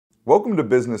Welcome to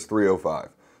Business 305,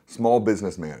 Small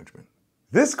Business Management.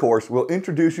 This course will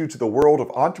introduce you to the world of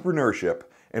entrepreneurship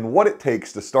and what it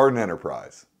takes to start an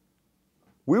enterprise.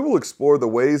 We will explore the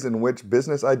ways in which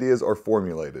business ideas are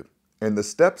formulated and the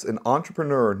steps an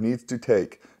entrepreneur needs to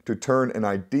take to turn an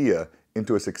idea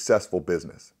into a successful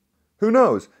business. Who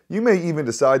knows, you may even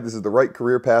decide this is the right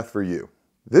career path for you.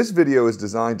 This video is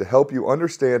designed to help you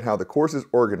understand how the course is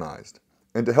organized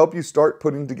and to help you start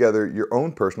putting together your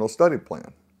own personal study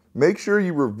plan. Make sure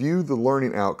you review the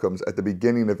learning outcomes at the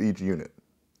beginning of each unit.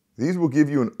 These will give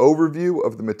you an overview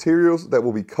of the materials that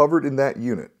will be covered in that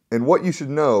unit and what you should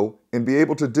know and be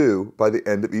able to do by the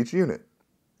end of each unit.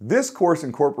 This course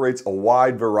incorporates a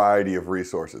wide variety of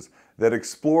resources that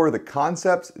explore the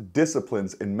concepts,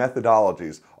 disciplines, and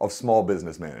methodologies of small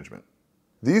business management.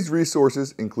 These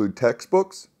resources include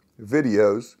textbooks,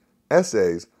 videos,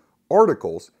 essays,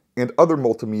 articles, and other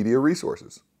multimedia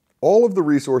resources. All of the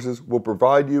resources will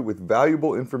provide you with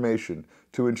valuable information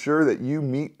to ensure that you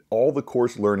meet all the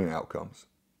course learning outcomes.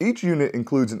 Each unit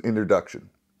includes an introduction,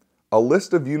 a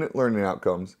list of unit learning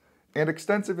outcomes, and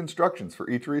extensive instructions for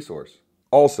each resource.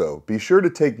 Also, be sure to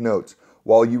take notes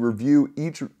while you review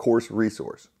each course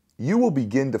resource. You will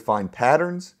begin to find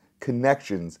patterns,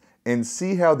 connections, and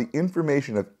see how the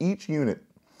information of each unit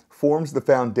forms the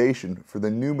foundation for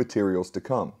the new materials to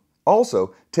come.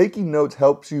 Also, taking notes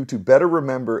helps you to better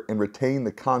remember and retain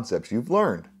the concepts you've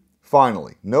learned.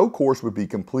 Finally, no course would be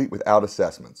complete without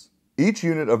assessments. Each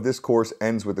unit of this course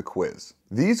ends with a quiz.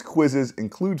 These quizzes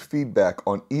include feedback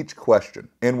on each question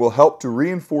and will help to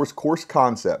reinforce course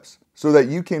concepts so that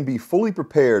you can be fully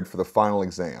prepared for the final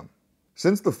exam.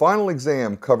 Since the final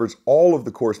exam covers all of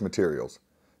the course materials,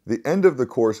 the end of the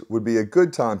course would be a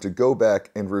good time to go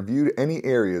back and review any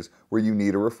areas where you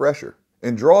need a refresher,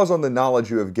 and draws on the knowledge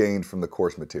you have gained from the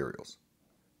course materials.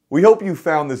 We hope you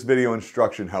found this video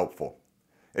instruction helpful.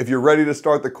 If you're ready to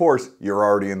start the course, you're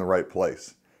already in the right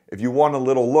place. If you want a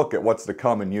little look at what's to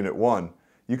come in Unit 1,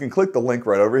 you can click the link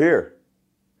right over here.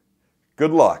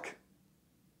 Good luck!